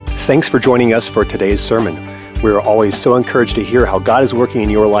Thanks for joining us for today's sermon. We are always so encouraged to hear how God is working in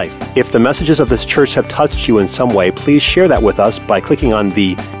your life. If the messages of this church have touched you in some way, please share that with us by clicking on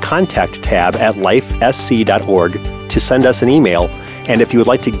the Contact tab at lifesc.org to send us an email. And if you would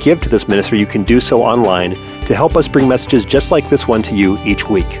like to give to this ministry, you can do so online to help us bring messages just like this one to you each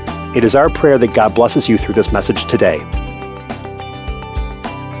week. It is our prayer that God blesses you through this message today.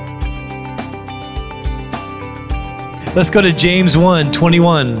 Let's go to James 1,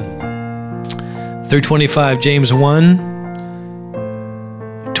 21 through 25. James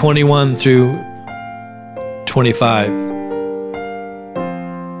 1, 21 through 25.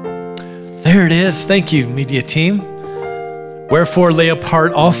 There it is. Thank you, media team. Wherefore lay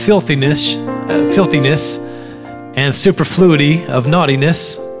apart all filthiness and superfluity of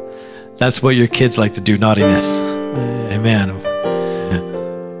naughtiness. That's what your kids like to do, naughtiness. Amen.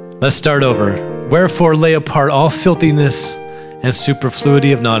 Let's start over. Wherefore lay apart all filthiness and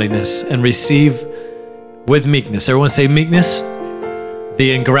superfluity of naughtiness, and receive with meekness. Everyone say meekness.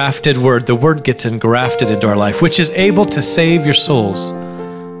 The engrafted word. The word gets engrafted into our life, which is able to save your souls.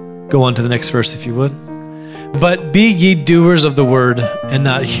 Go on to the next verse if you would. But be ye doers of the word, and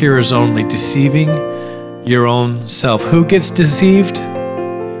not hearers only, deceiving your own self. Who gets deceived?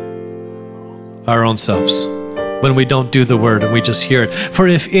 Our own selves. When we don't do the word and we just hear it. For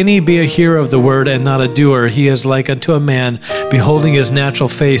if any be a hearer of the word and not a doer, he is like unto a man beholding his natural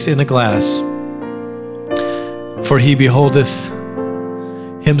face in a glass. For he beholdeth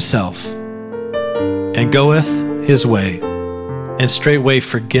himself and goeth his way, and straightway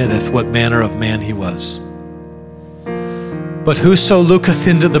forgetteth what manner of man he was. But whoso looketh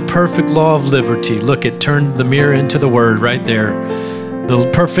into the perfect law of liberty, look, it turned the mirror into the word right there. The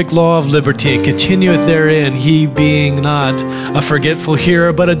perfect law of liberty, and continueth therein, he being not a forgetful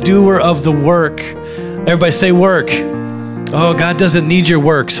hearer, but a doer of the work. Everybody say work. Oh, God doesn't need your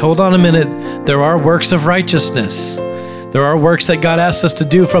works. Hold on a minute. There are works of righteousness. There are works that God asks us to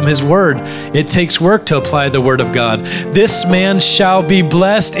do from his word. It takes work to apply the word of God. This man shall be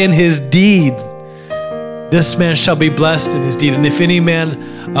blessed in his deed. This man shall be blessed in his deed. And if any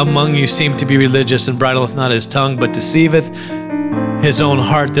man among you seem to be religious and bridleth not his tongue, but deceiveth his own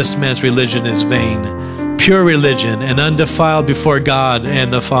heart, this man's religion is vain. Pure religion and undefiled before God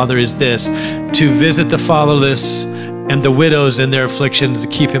and the Father is this, to visit the fatherless and the widows in their affliction, to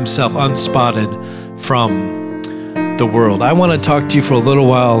keep himself unspotted from the world. I want to talk to you for a little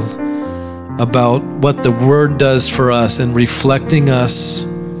while about what the word does for us and reflecting us,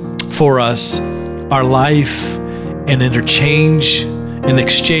 for us, our life, and interchange and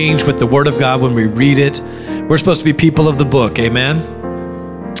exchange with the word of God when we read it. We're supposed to be people of the book, amen?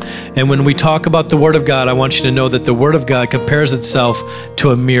 And when we talk about the word of God, I want you to know that the word of God compares itself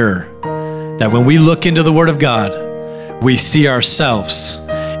to a mirror. That when we look into the word of God, we see ourselves.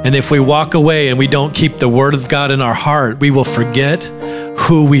 And if we walk away and we don't keep the word of God in our heart, we will forget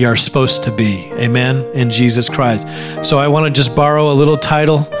who we are supposed to be. Amen? In Jesus Christ. So I want to just borrow a little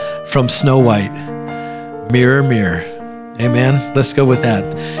title from Snow White. Mirror, mirror. Amen? Let's go with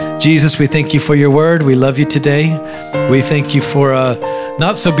that. Jesus, we thank you for your word. We love you today. We thank you for a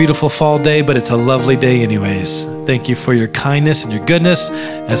not so beautiful fall day, but it's a lovely day anyways. Thank you for your kindness and your goodness,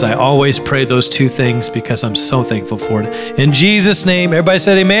 as I always pray those two things because I'm so thankful for it. In Jesus' name, everybody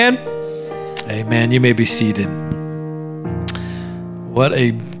said amen? Amen. You may be seated. What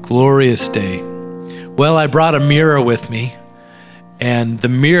a glorious day. Well, I brought a mirror with me, and the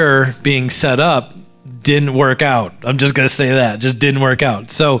mirror being set up didn't work out. I'm just going to say that. Just didn't work out.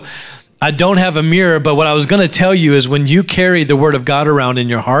 So I don't have a mirror, but what I was going to tell you is when you carry the word of God around in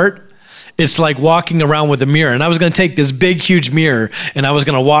your heart, it's like walking around with a mirror. And I was going to take this big, huge mirror, and I was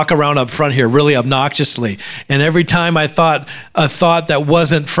going to walk around up front here really obnoxiously. And every time I thought a thought that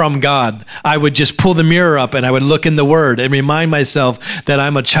wasn't from God, I would just pull the mirror up and I would look in the word and remind myself that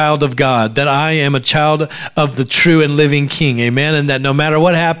I'm a child of God, that I am a child of the true and living King. Amen. And that no matter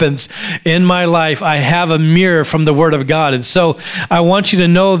what happens in my life, I have a mirror from the word of God. And so I want you to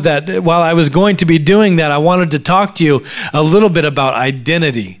know that while I was going to be doing that, I wanted to talk to you a little bit about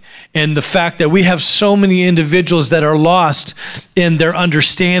identity. And the fact that we have so many individuals that are lost in their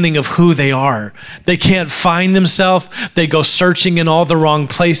understanding of who they are. They can't find themselves. They go searching in all the wrong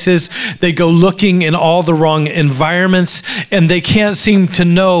places. They go looking in all the wrong environments, and they can't seem to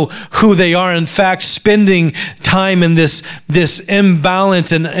know who they are. In fact, spending time in this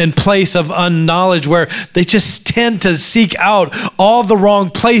imbalance and place of unknowledge where they just tend to seek out all the wrong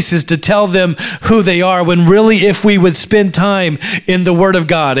places to tell them who they are, when really if we would spend time in the Word of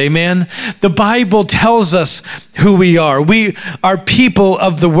God, amen, Amen. The Bible tells us who we are. We are people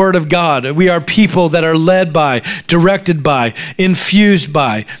of the Word of God. We are people that are led by, directed by, infused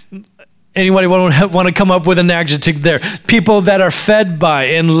by. Anybody want to come up with an adjective there? People that are fed by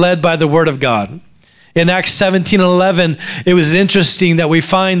and led by the Word of God. In Acts 17:11, it was interesting that we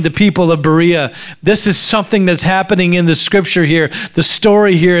find the people of Berea. This is something that's happening in the scripture here. The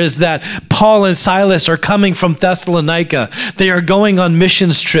story here is that Paul and Silas are coming from Thessalonica. They are going on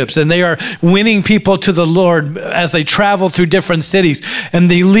missions trips, and they are winning people to the Lord as they travel through different cities.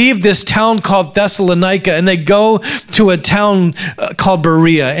 And they leave this town called Thessalonica, and they go to a town called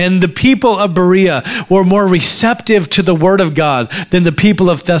Berea. And the people of Berea were more receptive to the Word of God than the people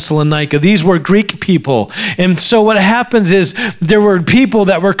of Thessalonica. These were Greek people. And so what happens is there were people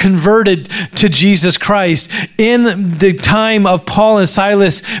that were converted to Jesus Christ in the time of Paul and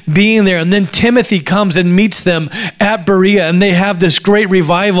Silas being there. And then Timothy comes and meets them at Berea, and they have this great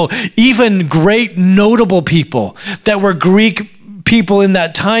revival. Even great notable people that were Greek people in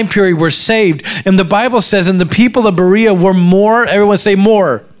that time period were saved. And the Bible says, and the people of Berea were more, everyone say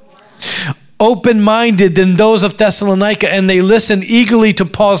more, open-minded than those of Thessalonica, and they listened eagerly to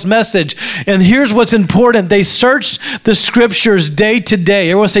Paul's message. And here's what's important. They searched the scriptures day to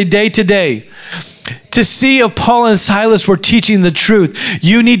day. Everyone say day to day. To see if Paul and Silas were teaching the truth.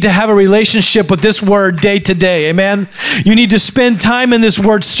 You need to have a relationship with this word day to day. Amen. You need to spend time in this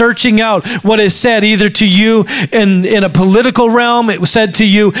word searching out what is said either to you in a political realm, it was said to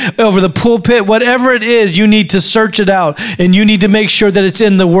you over the pulpit, whatever it is, you need to search it out and you need to make sure that it's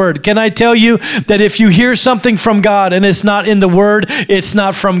in the word. Can I tell you that if you hear something from God and it's not in the word, it's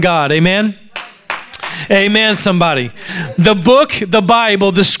not from God. Amen. Amen, somebody. The book, the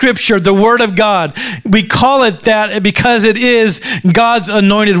Bible, the scripture, the Word of God, we call it that because it is God's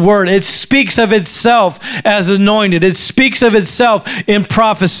anointed word. It speaks of itself as anointed. It speaks of itself in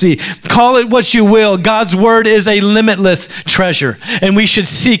prophecy. Call it what you will. God's word is a limitless treasure, and we should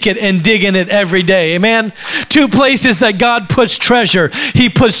seek it and dig in it every day. Amen? Two places that God puts treasure. He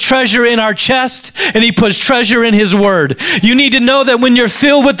puts treasure in our chest, and He puts treasure in His word. You need to know that when you're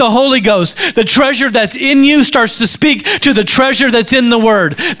filled with the Holy Ghost, the treasure that's in you starts to speak to the treasure that's in the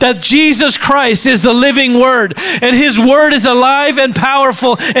word. That Jesus Christ is the living word, and His word is alive and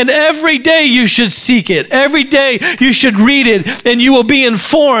powerful, and every day you should seek it. Every day you should read it, and you will be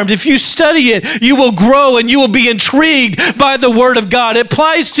informed. If you study it, you will grow and you will be intrigued by the word of God. It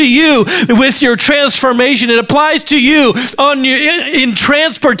applies to you with your transformation. It applies to you in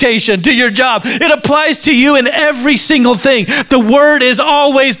transportation to your job. It applies to you in every single thing. The word is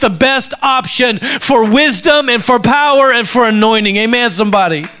always the best option for wisdom and for power and for anointing. Amen,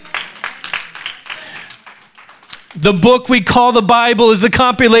 somebody. The book we call the Bible is the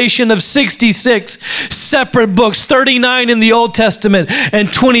compilation of 66 separate books, 39 in the Old Testament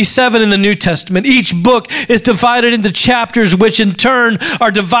and 27 in the New Testament. Each book is divided into chapters, which in turn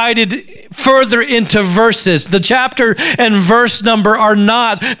are divided further into verses. The chapter and verse number are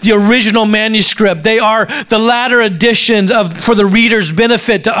not the original manuscript. They are the latter additions for the reader's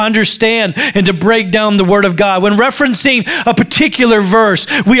benefit to understand and to break down the Word of God. When referencing a particular verse,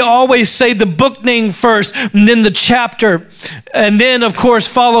 we always say the book name first and then the chapter, and then of course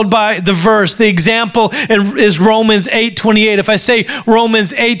followed by the verse. The example is Romans 8:28. If I say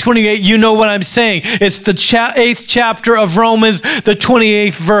Romans 8:28, you know what I'm saying. It's the 8th chapter of Romans, the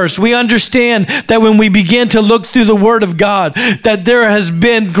 28th verse. We understand that when we begin to look through the Word of God, that there has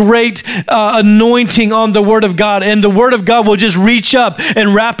been great anointing on the Word of God, and the Word of God will just reach up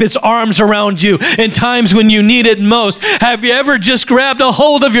and wrap its arms around you in times when you need it most. Have you ever just grabbed a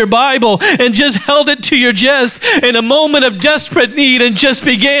hold of your Bible and just held it to your chest in a moment of desperate need and just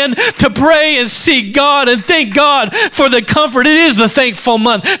began to pray and seek God and thank God for the comfort? It is the thankful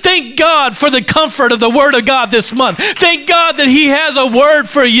month. Thank God for the comfort of the Word of God this month. Thank God that He has a word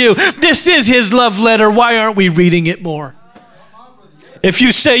for you. This is His love letter. Why aren't we reading it more? If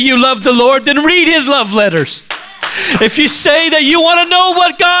you say you love the Lord, then read His love letters. If you say that you want to know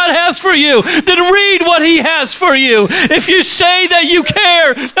what God has for you, then read what He has for you. If you say that you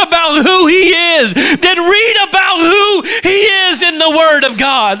care about who He is, then read about who He is in the Word of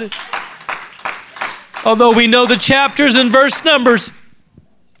God. Although we know the chapters and verse numbers,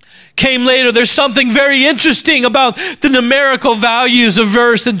 came later. There's something very interesting about the numerical values of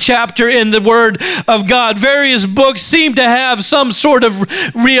verse and chapter in the Word of God. Various books seem to have some sort of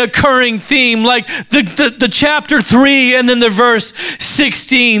reoccurring theme, like the chapter 3 and then the verse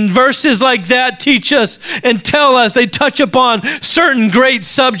 16. Verses like that teach us and tell us, they touch upon certain great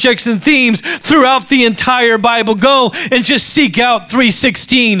subjects and themes throughout the entire Bible. Go and just seek out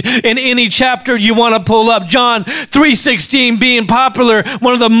 3:16 in any chapter you want to pull up. John 3:16 being popular,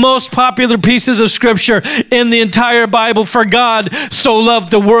 one of the most popular pieces of scripture in the entire Bible. For God so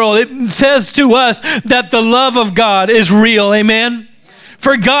loved the world. It says to us that the love of God is real. Amen.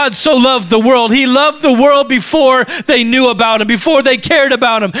 For God so loved the world. He loved the world before they knew about him, before they cared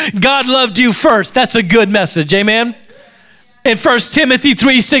about him. God loved you first. That's a good message. Amen. In 1 Timothy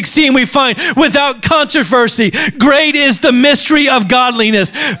 3:16, we find, without controversy, great is the mystery of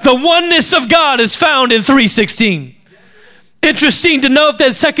godliness. The oneness of God is found in 3:16. Interesting to note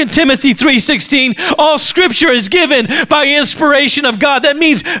that 2 Timothy 3:16, all scripture is given by inspiration of God. That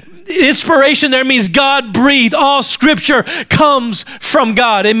means inspiration there means God breathed. All scripture comes from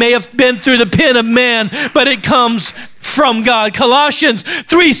God. It may have been through the pen of man, but it comes from God. Colossians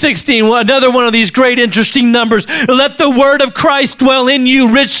 3:16, another one of these great interesting numbers. Let the word of Christ dwell in you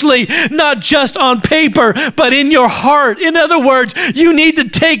richly, not just on paper, but in your heart. In other words, you need to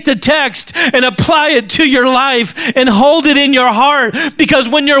take the text and apply it to your life and hold it in your heart, because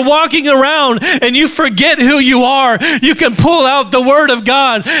when you're walking around and you forget who you are, you can pull out the word of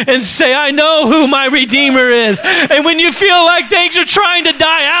God and say, I know who my Redeemer is. And when you feel like things are trying to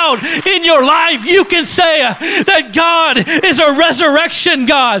die out in your life, you can say that God is a resurrection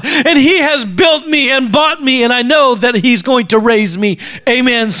God, and he has built me and bought me, and I know that he's going to raise me.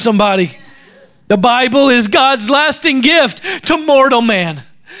 Amen, somebody. The Bible is God's lasting gift to mortal man.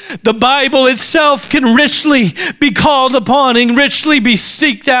 The Bible itself can richly be called upon and richly be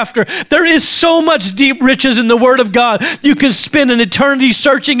sought after. There is so much deep riches in the Word of God. You can spend an eternity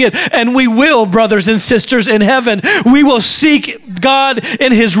searching it, and we will, brothers and sisters in heaven. We will seek God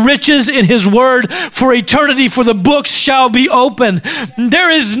in his riches, in his Word for eternity, for the books shall be open. There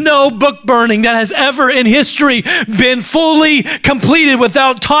is no book burning that has ever in history been fully completed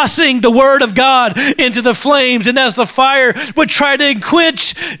without tossing the Word of God into the flames. And as the fire would try to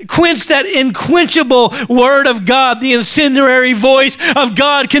quench that unquenchable Word of God, the incendiary voice of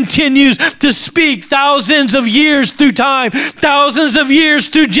God continues to speak thousands of years through time, thousands of years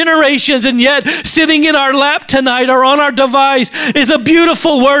through generations, and yet sitting in our lap tonight or on our device is a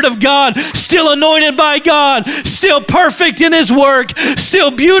beautiful Word of God, still anointed by God, still perfect in his work,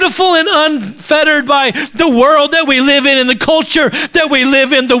 still beautiful and unfettered by the world that we live in and the culture that we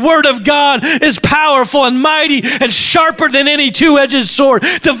live in. The Word of God is powerful and mighty and sharper than any two-edged sword,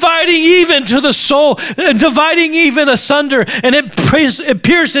 dividing even to the soul, dividing even asunder, and it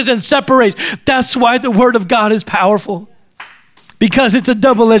pierces and separates. That's why the Word of God is powerful, because it's a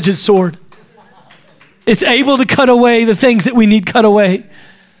double-edged sword. It's able to cut away the things that we need cut away,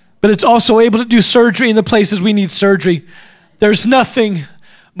 but it's also able to do surgery in the places we need surgery. There's nothing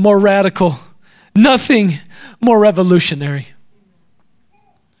more radical, nothing more revolutionary.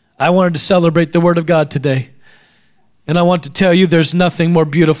 I wanted to celebrate the Word of God today. And I want to tell you, there's nothing more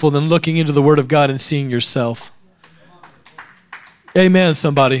beautiful than looking into the Word of God and seeing yourself. Amen,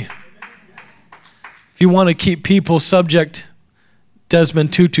 somebody. If you want to keep people subject,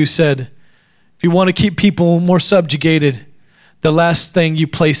 Desmond Tutu said, if you want to keep people more subjugated, the last thing you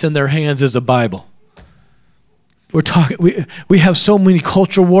place in their hands is a Bible. We have so many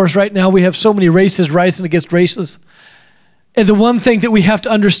culture wars right now. We have so many races rising against races. And the one thing that we have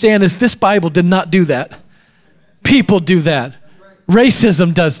to understand is this Bible did not do that. People do that.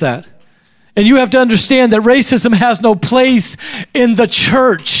 Racism does that. And you have to understand that racism has no place in the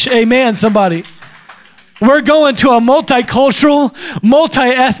church. Amen, somebody. We're going to a multicultural,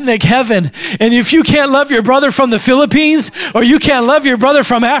 multi-ethnic heaven. And if you can't love your brother from the Philippines, or you can't love your brother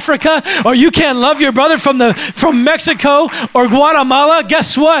from Africa, or you can't love your brother from Mexico or Guatemala,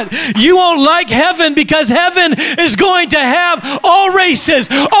 guess what? You won't like heaven, because heaven is going to have all races,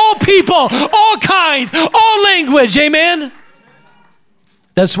 all people, all kinds, all language. Amen?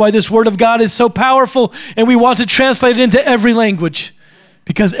 That's why this Word of God is so powerful, and we want to translate it into every language,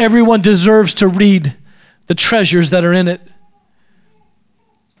 because everyone deserves to read the treasures that are in it.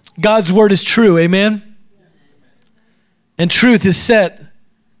 God's Word is true, amen? And truth is set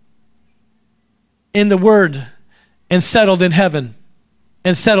in the Word and settled in heaven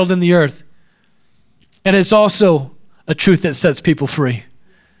and settled in the earth. And it's also a truth that sets people free.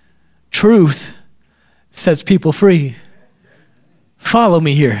 Truth sets people free. Follow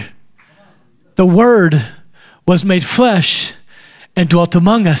me here. The Word was made flesh and dwelt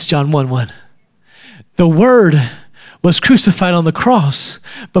among us, John 1:1. The Word was crucified on the cross,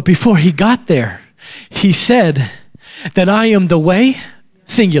 but before he got there, he said that I am the way,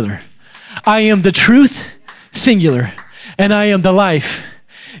 singular. I am the truth, singular. And I am the life.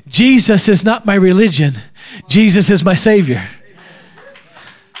 Jesus is not my religion. Jesus is my Savior.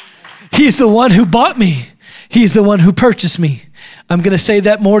 He's the one who bought me. He's the one who purchased me. I'm going to say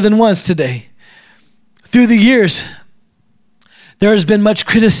that more than once today. Through the years, there has been much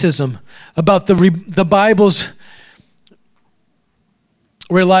criticism about the Bible's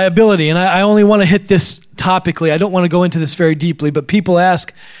reliability. And I only want to hit this topically. I don't want to go into this very deeply, but people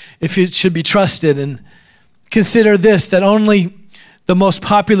ask if it should be trusted. And consider this, that only the most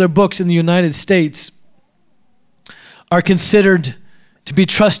popular books in the United States are considered to be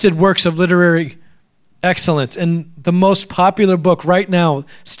trusted works of literary excellence. And the most popular book right now,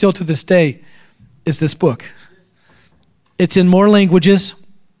 still to this day, is this book. It's in more languages.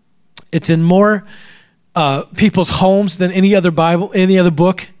 It's in more people's homes than any other Bible, any other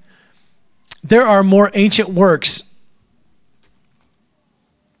book. There are more ancient works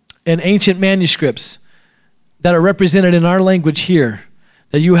and ancient manuscripts that are represented in our language here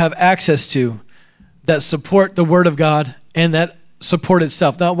that you have access to that support the Word of God and that support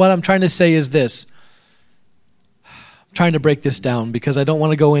itself. Now, what I'm trying to say is this. I'm trying to break this down because I don't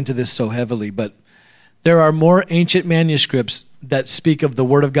want to go into this so heavily, but there are more ancient manuscripts that speak of the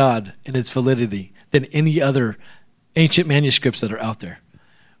Word of God and its validity than any other ancient manuscripts that are out there.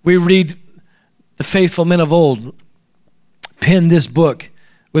 We read the faithful men of old penned this book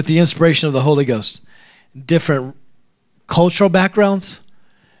with the inspiration of the Holy Ghost. Different cultural backgrounds,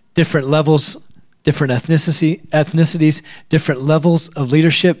 different levels, different ethnicities, different levels of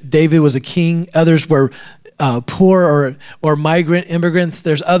leadership. David was a king. Others were poor or migrant immigrants.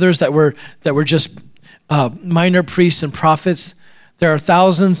 There's others that were just minor priests and prophets. There are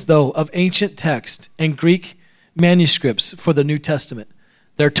thousands, though, of ancient text and Greek manuscripts for the New Testament.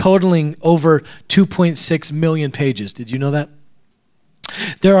 They're totaling over 2.6 million pages. Did you know that?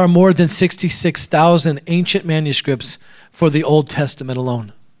 There are more than 66,000 ancient manuscripts for the Old Testament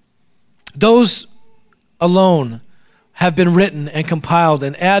alone. Those alone have been written and compiled,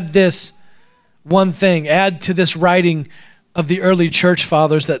 and add this one thing, add to this writing of the early church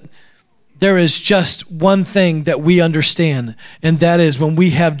fathers that there is just one thing that we understand, and that is when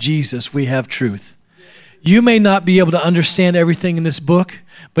we have Jesus, we have truth. You may not be able to understand everything in this book,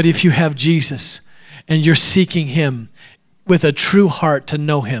 but if you have Jesus and you're seeking him with a true heart to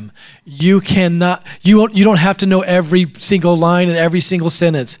know him, you don't have to know every single line and every single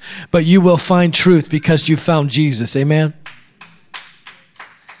sentence, but you will find truth because you found Jesus. Amen.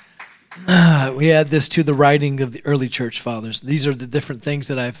 We add this to the writing of the early church fathers. These are the different things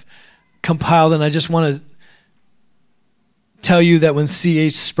that I've compiled, and I just want to tell you that when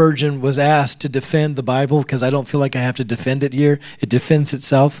C.H. Spurgeon was asked to defend the Bible, because I don't feel like I have to defend it here, it defends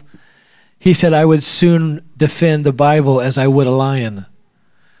itself. He said, I would soon defend the Bible as I would a lion.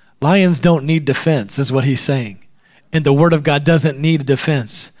 Lions don't need defense, is what he's saying. And the Word of God doesn't need a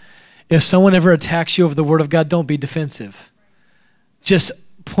defense. If someone ever attacks you over the Word of God, don't be defensive. Just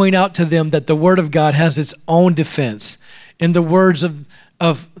point out to them that the Word of God has its own defense. In the words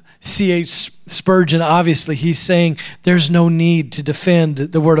of C.H. Spurgeon, obviously, he's saying there's no need to defend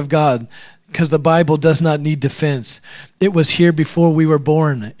the Word of God because the Bible does not need defense. It was here before we were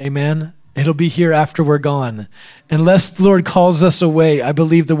born. Amen? It'll be here after we're gone. Unless the Lord calls us away, I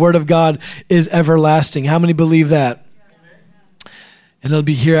believe the Word of God is everlasting. How many believe that? And it'll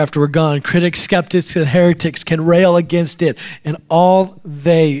be here after we're gone. Critics, skeptics, and heretics can rail against it, and all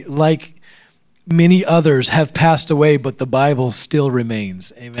they, like many others, have passed away, but the Bible still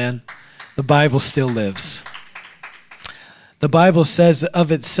remains. Amen? The Bible still lives. The Bible says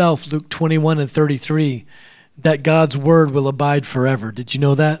of itself, Luke 21:33, that God's word will abide forever. Did you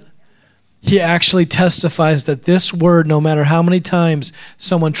know that? He actually testifies that this word, no matter how many times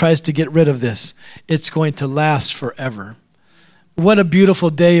someone tries to get rid of this, it's going to last forever. What a beautiful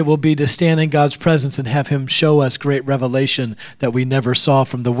day it will be to stand in God's presence and have him show us great revelation that we never saw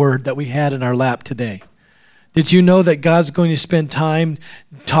from the word that we had in our lap today. Did you know that God's going to spend time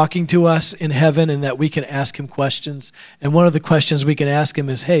talking to us in heaven and that we can ask him questions? And one of the questions we can ask him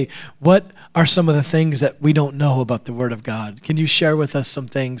is, hey, what are some of the things that we don't know about the Word of God? Can you share with us some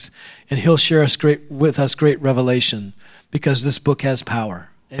things? And he'll share with us great revelation because this book has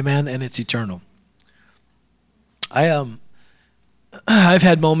power. Amen? And it's eternal. I've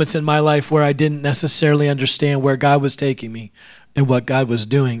had moments in my life where I didn't necessarily understand where God was taking me and what God was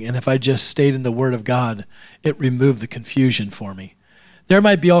doing. And if I just stayed in the Word of God, it removed the confusion for me. There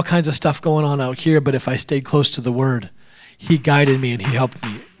might be all kinds of stuff going on out here, but if I stayed close to the Word, he guided me and he helped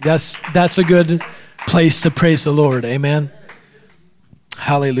me. That's a good place to praise the Lord. Amen.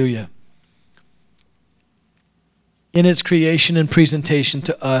 Hallelujah. In its creation and presentation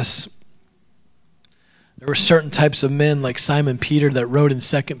to us, there were certain types of men like Simon Peter that wrote in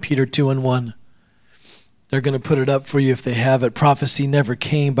 2 Peter 2:1. They're going to put it up for you if they have it. Prophecy never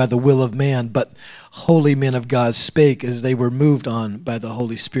came by the will of man, but holy men of God spake as they were moved on by the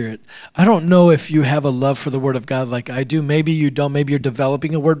Holy Spirit. I don't know if you have a love for the Word of God like I do. Maybe you don't. Maybe you're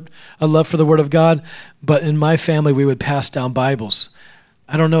developing a love for the Word of God. But in my family, we would pass down Bibles.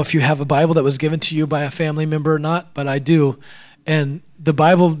 I don't know if you have a Bible that was given to you by a family member or not, but I do. And the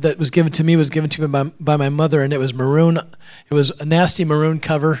Bible that was given to me was given to me by my mother, and it was maroon. It was a nasty maroon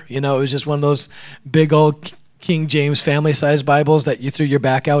cover. You know, it was just one of those big old King James family-sized Bibles that you threw your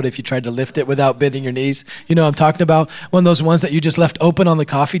back out if you tried to lift it without bending your knees. You know what I'm talking about? One of those ones that you just left open on the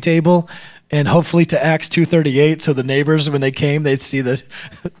coffee table, and hopefully to Acts 2:38, so the neighbors, when they came, they'd see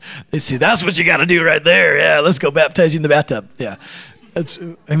that's what you got to do right there. Yeah, let's go baptize you in the bathtub. Yeah.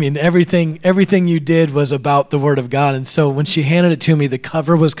 Everything you did was about the Word of God. And so when she handed it to me, the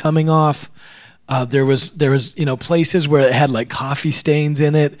cover was coming off. There was places where it had like coffee stains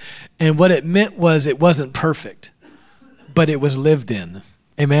in it. And what it meant was it wasn't perfect, but it was lived in.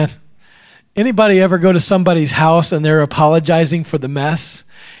 Amen. Anybody ever go to somebody's house and they're apologizing for the mess?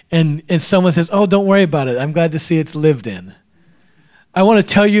 And someone says, "Oh, don't worry about it. I'm glad to see it's lived in." I want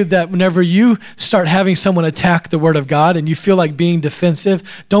to tell you that whenever you start having someone attack the Word of God and you feel like being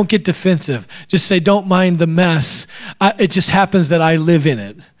defensive, don't get defensive. Just say, "Don't mind the mess. It just happens that I live in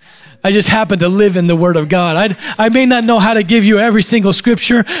it. I just happen to live in the Word of God. I may not know how to give you every single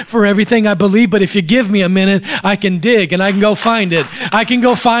scripture for everything I believe, but if you give me a minute, I can dig and I can go find it. I can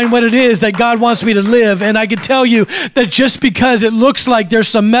go find what it is that God wants me to live. And I can tell you that just because it looks like there's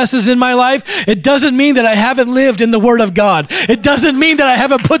some messes in my life, it doesn't mean that I haven't lived in the Word of God. It doesn't mean that I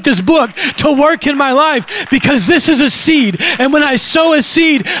haven't put this book to work in my life, because this is a seed. And when I sow a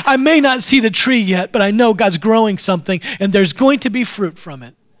seed, I may not see the tree yet, but I know God's growing something and there's going to be fruit from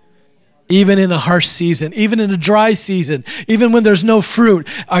it. Even in a harsh season, even in a dry season, even when there's no fruit,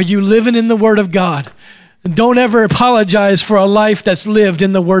 are you living in the Word of God? Don't ever apologize for a life that's lived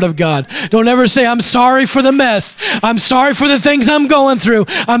in the Word of God. Don't ever say, "I'm sorry for the mess. I'm sorry for the things I'm going through.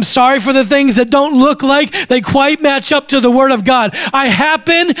 I'm sorry for the things that don't look like they quite match up to the Word of God. I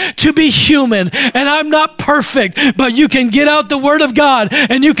happen to be human and I'm not perfect," but you can get out the Word of God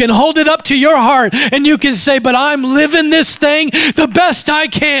and you can hold it up to your heart and you can say, "But I'm living this thing the best I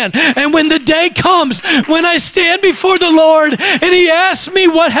can." And when the day comes, when I stand before the Lord and He asks me,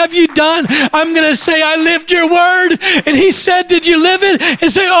 "What have you done?" I'm going to say, "I lived your Word." And He said, "Did you live it?"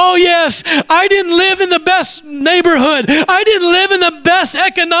 And say, "Oh yes, I didn't live in the best neighborhood. I didn't live in the best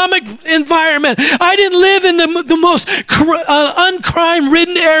economic environment. I didn't live in the most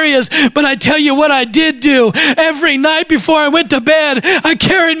uncrime-ridden areas. But I tell you what I did do. Every night before I went to bed, I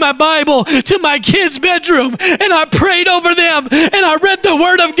carried my Bible to my kids' bedroom and I prayed over them and I read the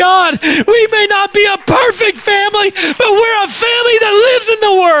Word of God." We may not be a perfect family, but we're a family that lives in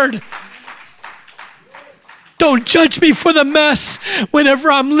the Word. Don't judge me for the mess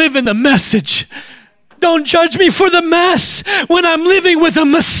whenever I'm living the message. Don't judge me for the mess when I'm living with a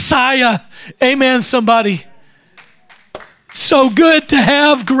Messiah. Amen, somebody. So good to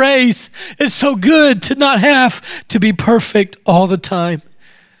have grace. It's so good to not have to be perfect all the time.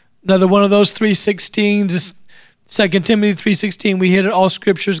 Another one of those 3:16s is 2 Timothy 3:16. We hit it, "All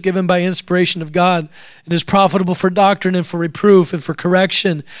scripture is given by inspiration of God. It is profitable for doctrine and for reproof and for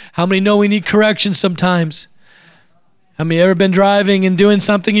correction." How many know we need correction sometimes? How many ever been driving and doing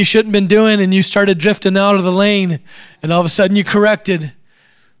something you shouldn't been doing and you started drifting out of the lane and all of a sudden you corrected?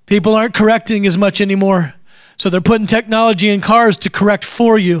 People aren't correcting as much anymore. So they're putting technology in cars to correct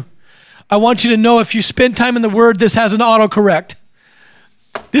for you. I want you to know, if you spend time in the Word, this has an autocorrect.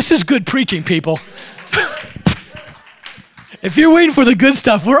 This is good preaching, people. If you're waiting for the good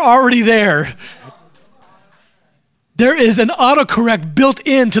stuff, we're already there. There is an autocorrect built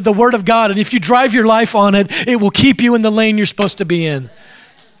into the Word of God, and if you drive your life on it, it will keep you in the lane you're supposed to be in.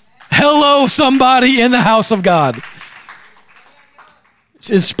 Hello, somebody in the house of God. It's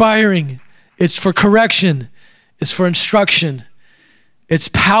inspiring. It's for correction. It's for instruction. It's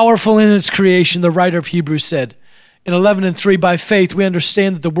powerful in its creation, the writer of Hebrews said. In 11:3, by faith, we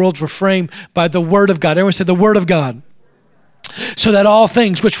understand that the worlds were framed by the Word of God. Everyone said the Word of God. So that all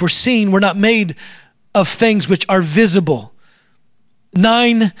things which were seen were not made of things which are visible.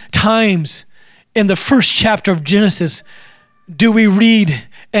 9 times in the first chapter of Genesis do we read,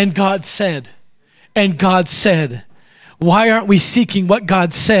 "And God said," and God said. Why aren't we seeking what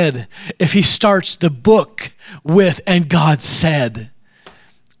God said if He starts the book with, and God said.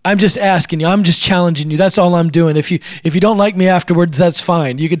 I'm just asking you. I'm just challenging you. That's all I'm doing. If you don't like me afterwards, that's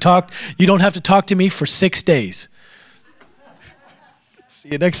fine. You can talk. You don't have to talk to me for 6 days. See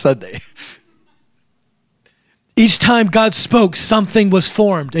you next Sunday. Each time God spoke, something was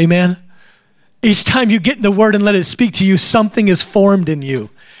formed. Amen. Each time you get in the word and let it speak to you, something is formed in you.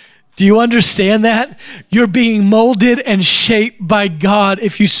 Do you understand that? You're being molded and shaped by God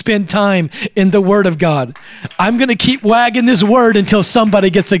if you spend time in the Word of God. I'm going to keep wagging this word until somebody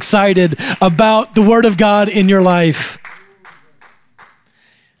gets excited about the Word of God in your life.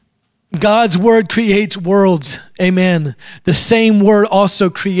 God's Word creates worlds. Amen. The same Word also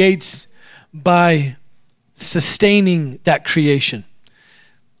creates by sustaining that creation.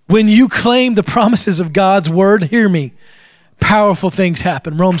 When you claim the promises of God's Word, hear me, powerful things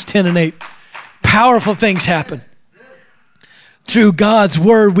happen. Romans 10:8. Powerful things happen. Through God's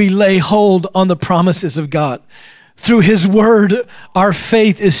word, we lay hold on the promises of God. Through his word, our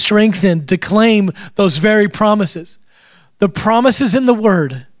faith is strengthened to claim those very promises. The promises in the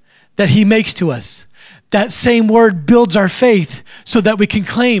word that he makes to us, that same word builds our faith so that we can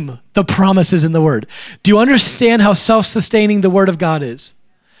claim the promises in the word. Do you understand how self-sustaining the word of God is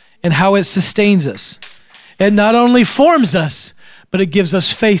and how it sustains us? It not only forms us, but it gives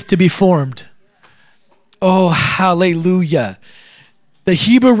us faith to be formed. Oh, hallelujah. The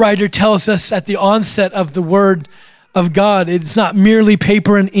Hebrew writer tells us at the onset of the word of God, it's not merely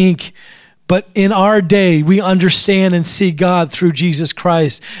paper and ink, but in our day, we understand and see God through Jesus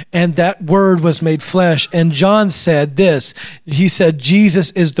Christ, and that word was made flesh. And John said this, he said, Jesus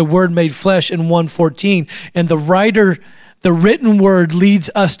is the word made flesh in 1:14, and the written word leads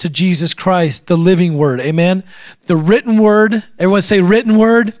us to Jesus Christ, the living word. Amen. The written word, everyone say written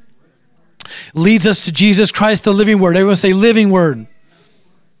word, leads us to Jesus Christ, the living word. Everyone say living word.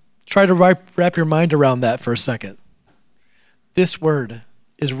 Try to wrap your mind around that for a second. This word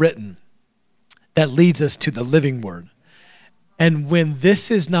is written that leads us to the living word. And when this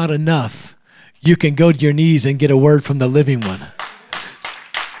is not enough, you can go to your knees and get a word from the living one.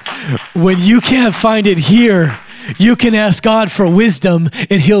 When you can't find it here, you can ask God for wisdom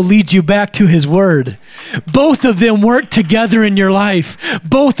and he'll lead you back to his word. Both of them work together in your life.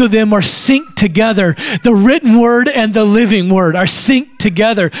 Both of them are synced together. The written word and the living word are synced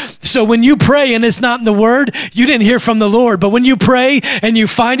together. So when you pray and it's not in the word, you didn't hear from the Lord. But when you pray and you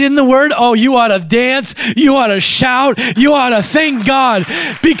find it in the word, oh, you ought to dance, you ought to shout, you ought to thank God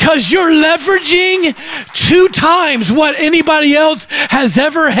because you're leveraging 2 times what anybody else has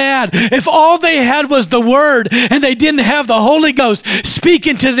ever had. If all they had was the word and they didn't have the Holy Ghost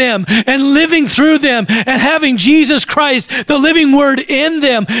speaking to them and living through them and having Jesus Christ, the living word in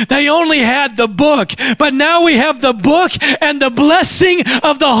them, they only had the book. But now we have the book and the blessing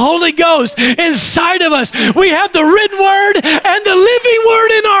of the Holy Ghost inside of us. We have the written word and the living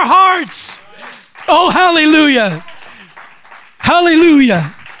word in our hearts. Oh, hallelujah.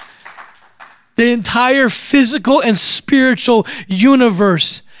 Hallelujah. The entire physical and spiritual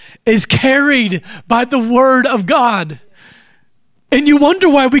universe is carried by the word of God. And you wonder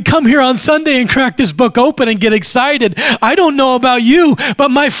why we come here on Sunday and crack this book open and get excited. I don't know about you,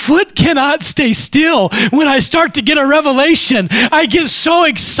 but my foot cannot stay still when I start to get a revelation. I get so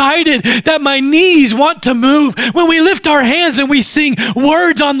excited that my knees want to move. When we lift our hands and we sing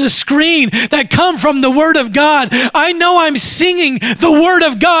words on the screen that come from the Word of God, I know I'm singing the Word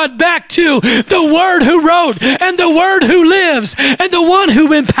of God back to the Word who wrote and the Word who lives and the one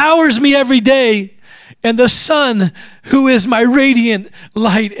who empowers me every day. And the Son, who is my radiant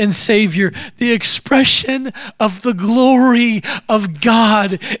light and Savior, the expression of the glory of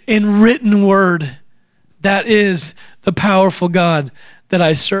God in written word. That is the powerful God that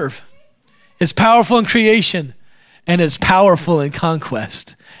I serve. It's powerful in creation, and it's powerful in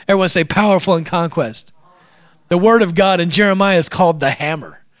conquest. Everyone say powerful in conquest. The word of God in Jeremiah is called the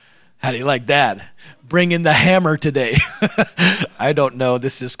hammer. How do you like that? Bring in the hammer today. I don't know.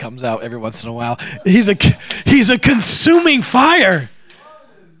 This just comes out every once in a while. He's a consuming fire.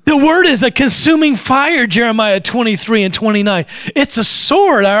 The word is a consuming fire, Jeremiah 23 and 29. It's a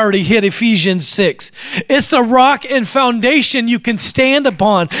sword. I already hit Ephesians 6. It's the rock and foundation you can stand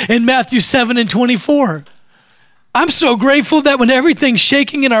upon in Matthew 7 and 24. I'm so grateful that when everything's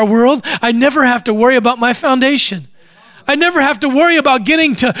shaking in our world, I never have to worry about my foundation. I never have to worry about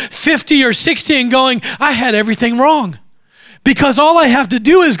getting to 50 or 60 and going, I had everything wrong. Because all I have to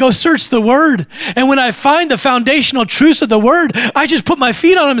do is go search the Word. And when I find the foundational truths of the Word, I just put my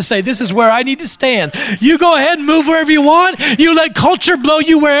feet on them and say, this is where I need to stand. You go ahead and move wherever you want. You let culture blow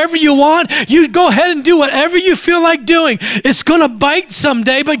you wherever you want. You go ahead and do whatever you feel like doing. It's going to bite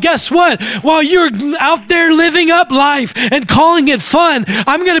someday, but guess what? While you're out there living up life and calling it fun,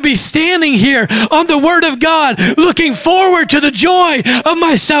 I'm going to be standing here on the Word of God, looking forward to the joy of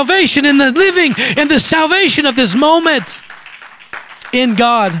my salvation and the living and the salvation of this moment in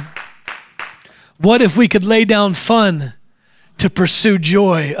God. What if we could lay down fun to pursue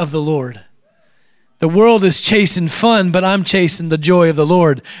joy of the Lord? The world is chasing fun, but I'm chasing the joy of the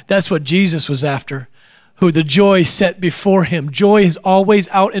Lord. That's what Jesus was after, who the joy set before him. Joy is always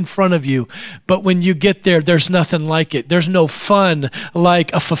out in front of you, but when you get there, there's nothing like it. There's no fun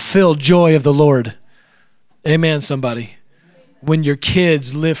like a fulfilled joy of the Lord. Amen, somebody. When your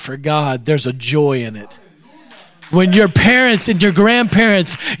kids live for God, there's a joy in it. When your parents and your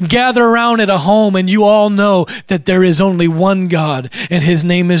grandparents gather around at a home and you all know that there is only one God and his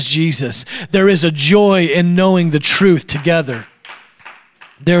name is Jesus, there is a joy in knowing the truth together.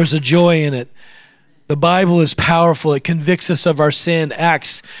 There is a joy in it. The Bible is powerful. It convicts us of our sin.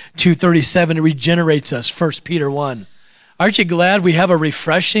 Acts 2:37, it regenerates us. 1 Peter 1. Aren't you glad we have a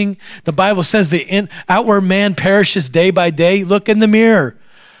refreshing? The Bible says the outward man perishes day by day. Look in the mirror.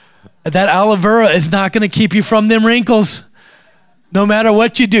 That aloe vera is not going to keep you from them wrinkles. No matter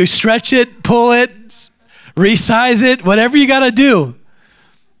what you do, stretch it, pull it, resize it, whatever you got to do.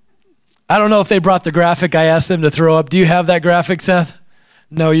 I don't know if they brought the graphic I asked them to throw up. Do you have that graphic, Seth?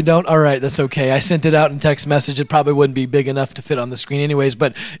 No, you don't? All right, that's okay. I sent it out in text message. It probably wouldn't be big enough to fit on the screen anyways,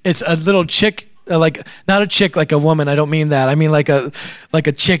 but it's a little chick, like not a chick like a woman. I don't mean that. I mean like a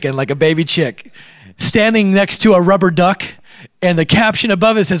chicken, like a baby chick, standing next to a rubber duck. And the caption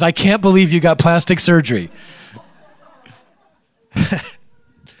above it says, I can't believe you got plastic surgery.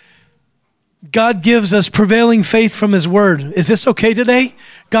 God gives us prevailing faith from his word. Is this okay today?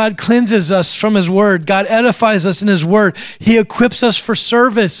 God cleanses us from his word. God edifies us in his word. He equips us for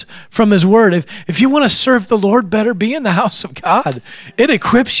service from his word. If you want to serve the Lord better, be in the house of God. It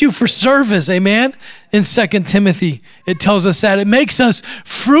equips you for service, amen? In 2 Timothy, it tells us that. It makes us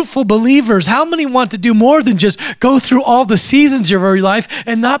fruitful believers. How many want to do more than just go through all the seasons of your life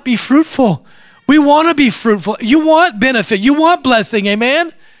and not be fruitful? We want to be fruitful. You want benefit. You want blessing,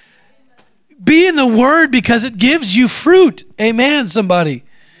 amen? Be in the word because it gives you fruit. Amen, somebody.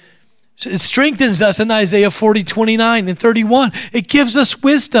 It strengthens us in Isaiah 40:29 and 31. It gives us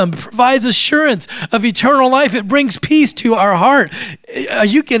wisdom, provides assurance of eternal life. It brings peace to our heart. Are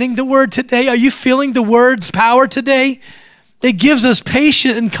you getting the word today? Are you feeling the word's power today? It gives us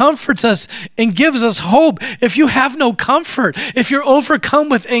patience and comforts us and gives us hope. If you have no comfort, if you're overcome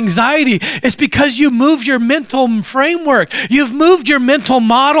with anxiety, it's because you moved your mental framework. You've moved your mental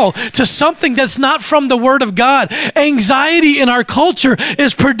model to something that's not from the Word of God. Anxiety in our culture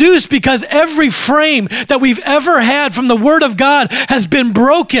is produced because every frame that we've ever had from the Word of God has been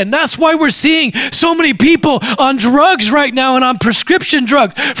broken. That's why we're seeing so many people on drugs right now and on prescription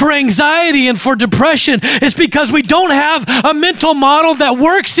drugs for anxiety and for depression. It's because we don't have a mental model that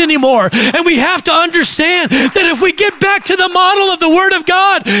works anymore. And we have to understand that if we get back to the model of the Word of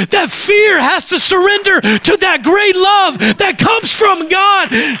God, that fear has to surrender to that great love that comes from God.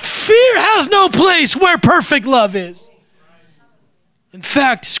 Fear has no place where perfect love is. In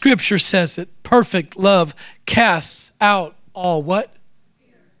fact, Scripture says that perfect love casts out all what?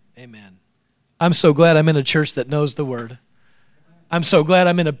 Amen. I'm so glad I'm in a church that knows the Word. I'm so glad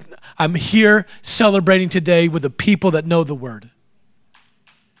I'm here celebrating today with the people that know the Word.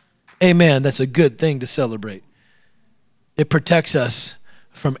 Amen. That's a good thing to celebrate. It protects us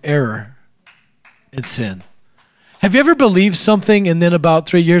from error and sin. Have you ever believed something and then about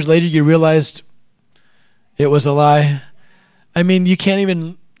 3 years later you realized it was a lie? I mean, you can't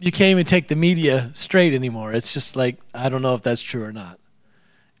even take the media straight anymore. It's just like, I don't know if that's true or not.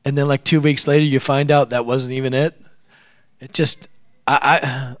 And then like 2 weeks later you find out that wasn't even it. It just...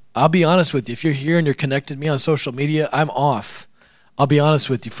 I'll be honest with you. If you're here and you're connected to me on social media, I'm off. I'll be honest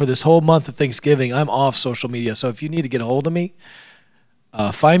with you. For this whole month of Thanksgiving, I'm off social media. So if you need to get a hold of me,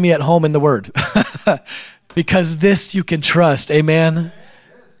 find me at home in the Word. Because this you can trust. Amen?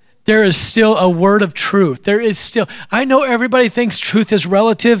 there is still a word of truth. I know everybody thinks truth is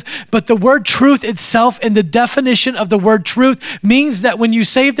relative, but the word truth itself and the definition of the word truth means that when you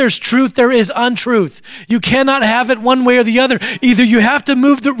say there's truth, there is untruth. You cannot have it one way or the other. Either you have to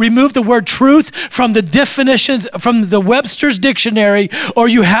remove the word truth from the definitions, from the Webster's dictionary, or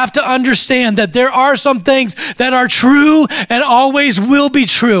you have to understand that there are some things that are true and always will be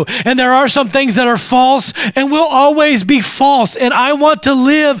true. And there are some things that are false and will always be false. And I want to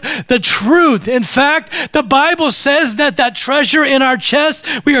live the truth. In fact, the Bible says that treasure in our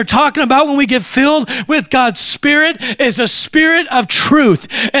chest we are talking about when we get filled with God's Spirit is a spirit of truth.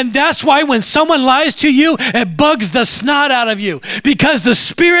 And that's why when someone lies to you, it bugs the snot out of you, because the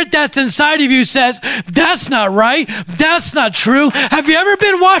spirit that's inside of you says, that's not right. That's not true. Have you ever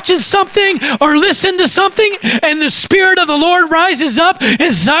been watching something or listened to something and the Spirit of the Lord rises up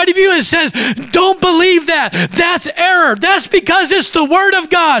inside of you and says, don't believe that. That's error. That's because it's the Word of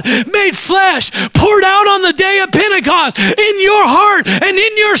God made flesh, poured out on the day of Pentecost in your heart and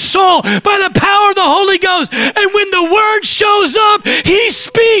in your soul by the power of the Holy Ghost. And when the Word shows up, He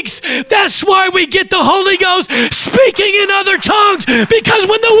speaks. That's why we get the Holy Ghost speaking in other tongues, because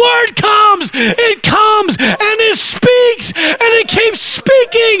when the Word comes, it comes and it speaks and it keeps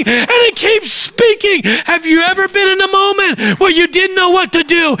speaking and it keeps speaking. Have you ever been in a moment where you didn't know what to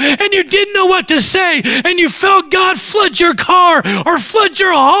do and you didn't know what to say and you felt God flood your car or flood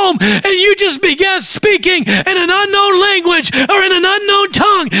your home and you just began speaking in an unknown language or in an unknown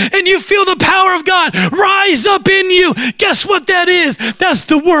tongue and you feel the power of God rise up in you? Guess what that is? That's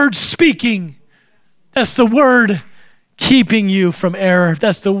the Word speaking. That's the Word keeping you from error.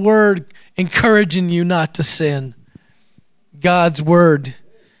 That's the Word encouraging you not to sin. God's Word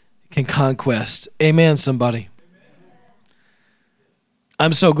can conquest. Amen, somebody.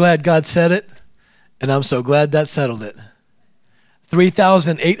 I'm so glad God said it, and I'm so glad that settled it.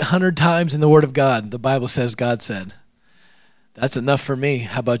 3,800 times in the Word of God, the Bible says God said. That's enough for me.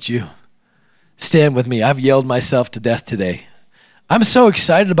 How about you? Stand with me. I've yelled myself to death today. I'm so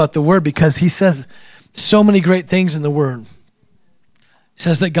excited about the Word because He says so many great things in the Word. He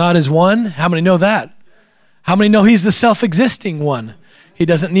says that God is one. How many know that? How many know He's the self-existing one? He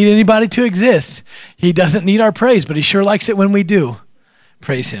doesn't need anybody to exist. He doesn't need our praise, but He sure likes it when we do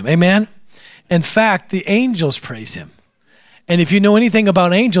praise Him. Amen? In fact, the angels praise Him. And if you know anything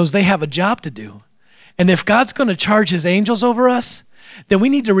about angels, they have a job to do. And if God's going to charge His angels over us, then we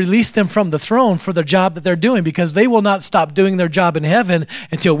need to release them from the throne for the job that they're doing, because they will not stop doing their job in heaven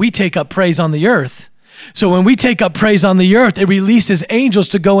until we take up praise on the earth. So when we take up praise on the earth, it releases angels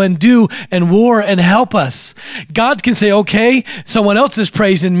to go and do and war and help us. God can say, okay, someone else is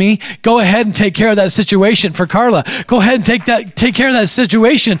praising me. Go ahead and take care of that situation for Carla. Go ahead and take care of that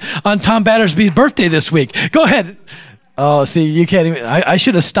situation on Tom Battersby's birthday this week. Go ahead. Oh, see, you can't even, I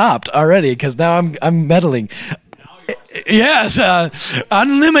should have stopped already because now I'm meddling. Yes,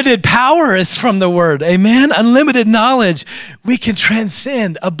 unlimited power is from the Word. Amen. Unlimited knowledge. We can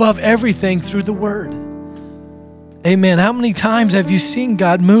transcend above everything through the Word. Amen. How many times have you seen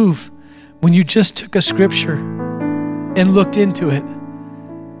God move when you just took a scripture and looked into it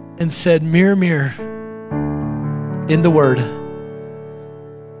and said, mirror, mirror in the Word,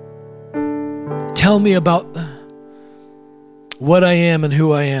 tell me about what I am and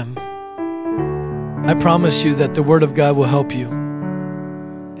who I am. I promise you that the Word of God will help you.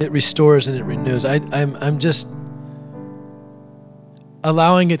 It restores and it renews. I'm just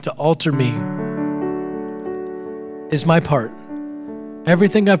allowing it to alter me is my part.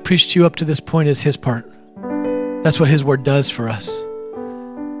 Everything I've preached to you up to this point is His part. That's what His Word does for us.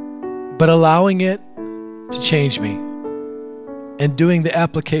 But allowing it to change me and doing the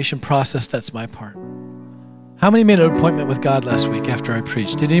application process, that's my part. How many made an appointment with God last week after I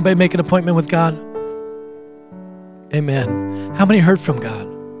preached? Did anybody make an appointment with God? Amen. How many heard from God?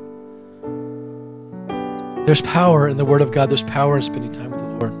 There's power in the Word of God. There's power in spending time with the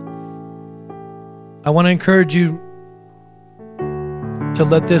Lord. I want to encourage you to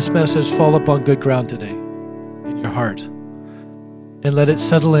let this message fall upon good ground today in your heart and let it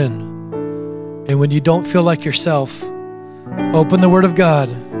settle in. And when you don't feel like yourself, open the Word of God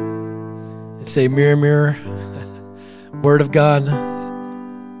and say, mirror, mirror, Word of God.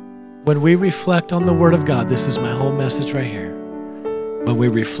 When we reflect on the Word of God, this is my whole message right here. When we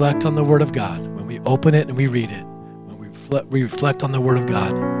reflect on the Word of God, when we open it and we read it, when we reflect on the Word of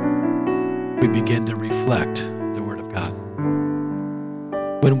God, we begin to reflect the Word of God.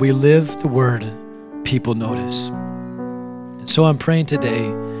 When we live the Word, people notice. And so I'm praying today,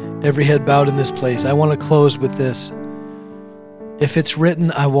 every head bowed in this place. I want to close with this. If it's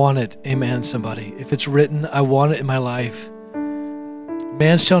written, I want it. Amen, somebody. If it's written, I want it in my life.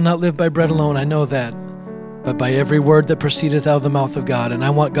 Man shall not live by bread alone, I know that, but by every word that proceedeth out of the mouth of God. And I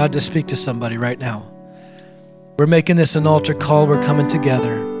want God to speak to somebody right now. We're making this an altar call. We're coming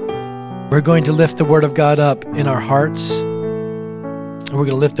together. We're going to lift the word of God up in our hearts. And we're going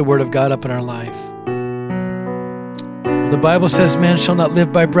to lift the word of God up in our life. The Bible says man shall not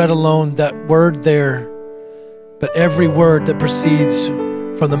live by bread alone, that word there, but every word that proceeds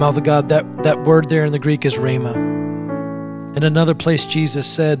from the mouth of God, that word there in the Greek is rhema. In another place, Jesus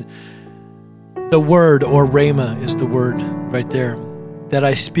said, the word, or rhema is the word right there, that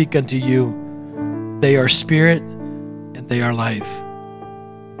I speak unto you. They are spirit and they are life.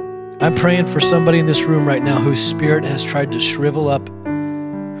 I'm praying for somebody in this room right now whose spirit has tried to shrivel up,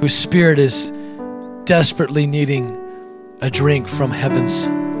 whose spirit is desperately needing a drink from heaven's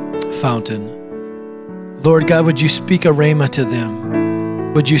fountain. Lord God, would you speak a rhema to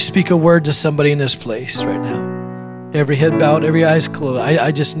them? Would you speak a word to somebody in this place right now? Every head bowed, every eyes closed.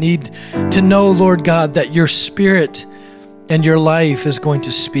 I just need to know, Lord God, that your spirit and your life is going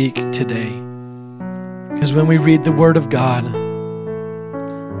to speak today. Because when we read the word of God,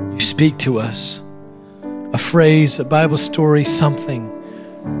 you speak to us. A phrase, a Bible story, something.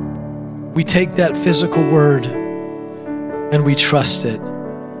 We take that physical word and we trust it.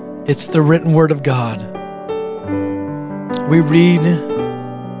 It's the written word of God. We read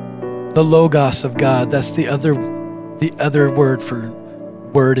the Logos of God. That's the other word for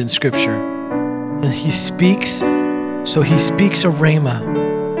word in Scripture. And he speaks, so he speaks a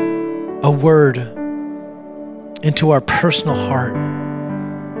rhema, a word into our personal heart.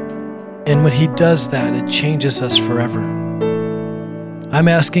 And when he does that, it changes us forever. I'm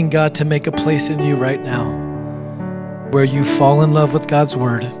asking God to make a place in you right now where you fall in love with God's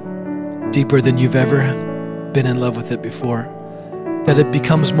word deeper than you've ever been in love with it before. That it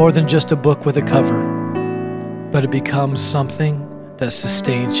becomes more than just a book with a cover, but it becomes something that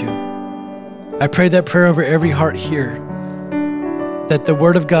sustains you. I pray that prayer over every heart here, that the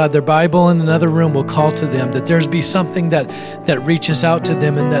word of God, their Bible in another room will call to them, that there's be something that reaches out to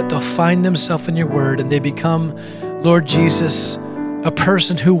them, and that they'll find themselves in your word, and they become, Lord Jesus, a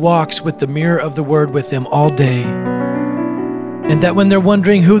person who walks with the mirror of the word with them all day. And that when they're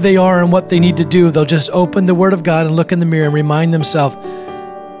wondering who they are and what they need to do, they'll just open the word of God and look in the mirror and remind themselves,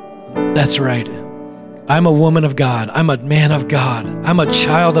 that's right. I'm a woman of God. I'm a man of God. I'm a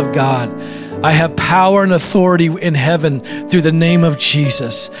child of God. I have power and authority in heaven through the name of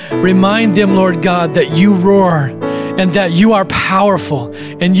Jesus. Remind them, Lord God, that you roar and that you are powerful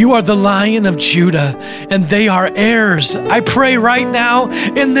and you are the Lion of Judah and they are heirs. I pray right now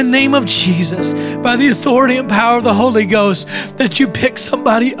in the name of Jesus, by the authority and power of the Holy Ghost, that you pick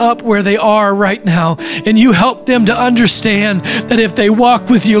somebody up where they are right now and you help them to understand that if they walk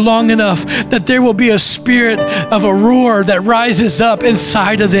with you long enough, that there will be a spirit of a roar that rises up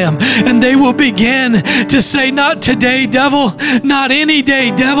inside of them, and they will begin to say, not today, devil, not any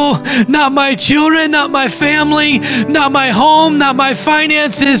day, devil, not my children, not my family, not my home, not my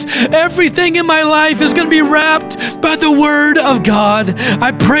finances. Everything in my life is going to be wrapped by the word of God.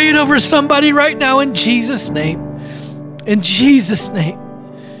 I pray it over somebody right now in Jesus' name. In Jesus' name.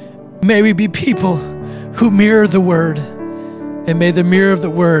 May we be people who mirror the word, and may the mirror of the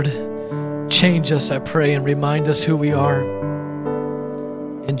word change us, I pray, and remind us who we are.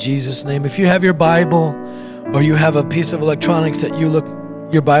 In Jesus' name. If you have your Bible or you have a piece of electronics that you look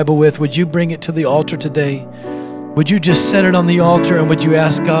your Bible with, would you bring it to the altar today? Would you just set it on the altar, and would you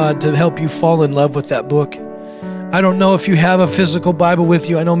ask God to help you fall in love with that book? I don't know if you have a physical Bible with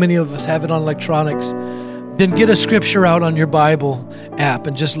you. I know many of us have it on electronics. Then get a scripture out on your Bible app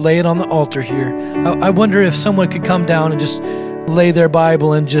and just lay it on the altar here. I wonder if someone could come down and just lay their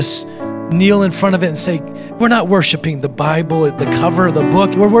Bible and just kneel in front of it and say, we're not worshiping the Bible, the cover of the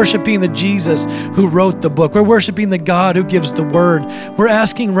book. We're worshiping the Jesus who wrote the book. We're worshiping the God who gives the word. We're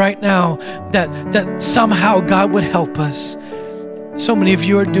asking right now that somehow God would help us. So many of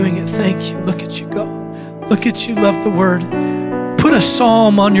you are doing it. Thank you. Look at you go. Look at you love the word. Put a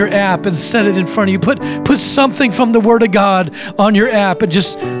psalm on your app and set it in front of you. Put something from the word of God on your app and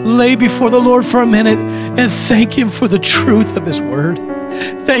just lay before the Lord for a minute and thank him for the truth of his word.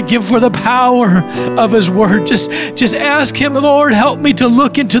 Thank him for the power of his word. Just ask him, Lord, help me to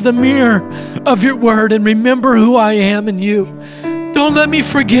look into the mirror of your word and remember who I am in you. Don't let me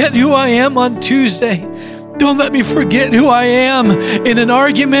forget who I am on Tuesday. Don't let me forget who I am in an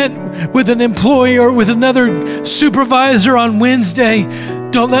argument with an employee or with another supervisor on Wednesday.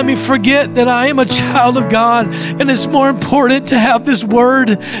 Don't let me forget that I am a child of God, and it's more important to have this word,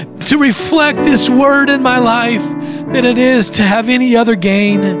 to reflect this word in my life than it is to have any other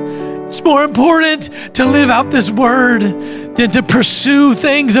gain. It's more important to live out this word than to pursue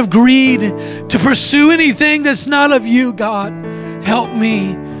things of greed, to pursue anything that's not of you, God. Help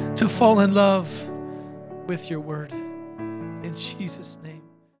me to fall in love with your word. In Jesus' name.